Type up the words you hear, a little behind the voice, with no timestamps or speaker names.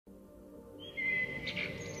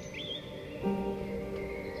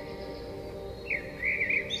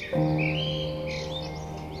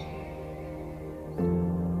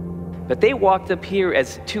But they walked up here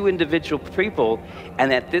as two individual people,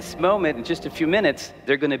 and at this moment, in just a few minutes,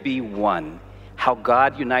 they're going to be one. How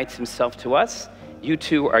God unites himself to us, you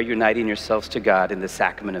two are uniting yourselves to God in the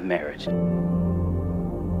sacrament of marriage.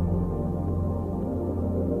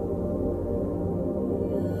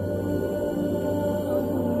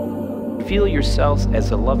 Feel yourselves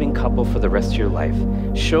as a loving couple for the rest of your life.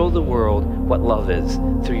 Show the world what love is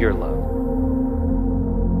through your love.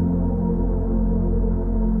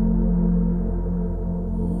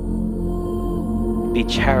 Be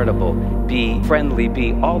charitable, be friendly,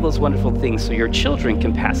 be all those wonderful things so your children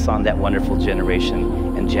can pass on that wonderful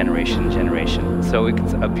generation and generation and generation. So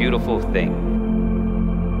it's a beautiful thing.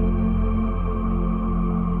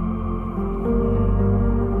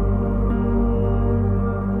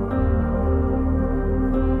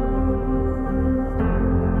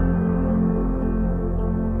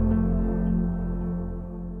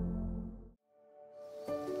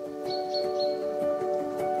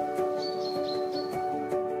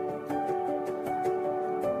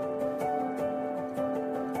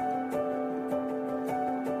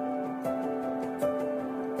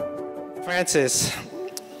 Francis,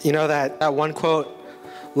 you know that one quote,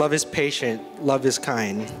 love is patient, love is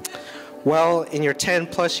kind. Well, in your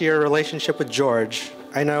 10+ year relationship with George,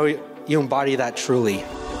 I know you embody that truly.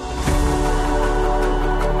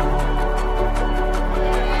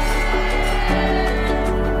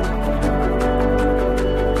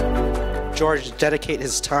 George dedicated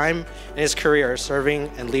his time and his career serving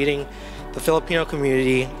and leading the Filipino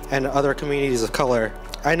community and other communities of color.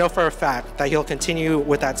 I know for a fact that he'll continue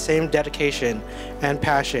with that same dedication and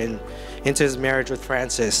passion into his marriage with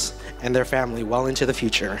Frances and their family well into the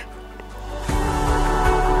future.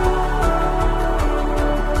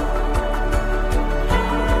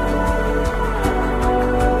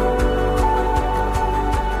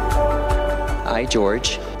 I,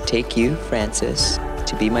 George, take you, Frances,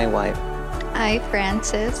 to be my wife. I,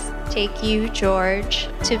 Frances, take you, George,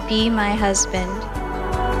 to be my husband.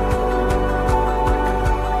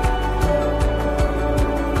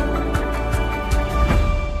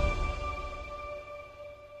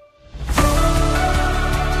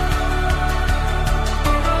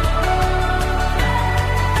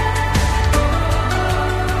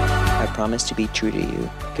 I promise to be true to you,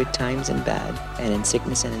 good times and bad, and in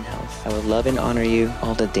sickness and in health. I will love and honor you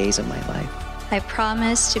all the days of my life. I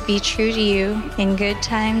promise to be true to you in good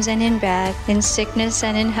times and in bad, in sickness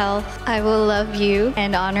and in health. I will love you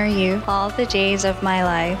and honor you all the days of my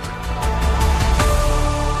life.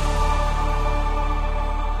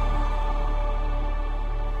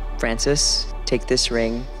 Frances, take this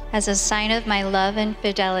ring as a sign of my love and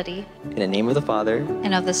fidelity. in the name of the Father,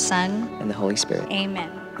 And of the Son. and the Holy Spirit. Amen.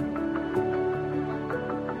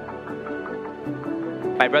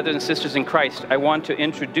 My brothers and sisters in Christ, I want to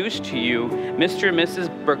introduce to you Mr. and Mrs.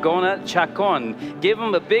 Borgona Chacon. Give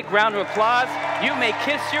them a big round of applause. You may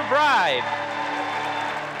kiss your bride.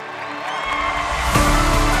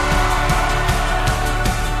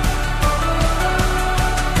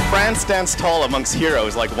 France stands tall amongst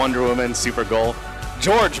heroes like Wonder Woman, Supergirl,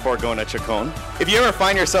 George Borgona Chacon. If you ever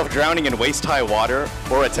find yourself drowning in waist-high water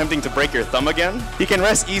or attempting to break your thumb again, you can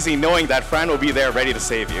rest easy knowing that Fran will be there ready to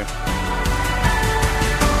save you.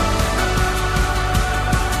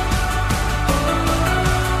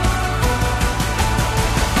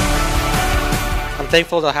 I'm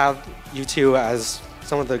thankful to have you two as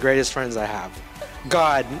some of the greatest friends I have.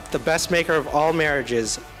 God, the best maker of all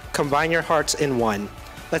marriages, combine your hearts in one.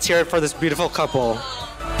 Let's hear it for this beautiful couple.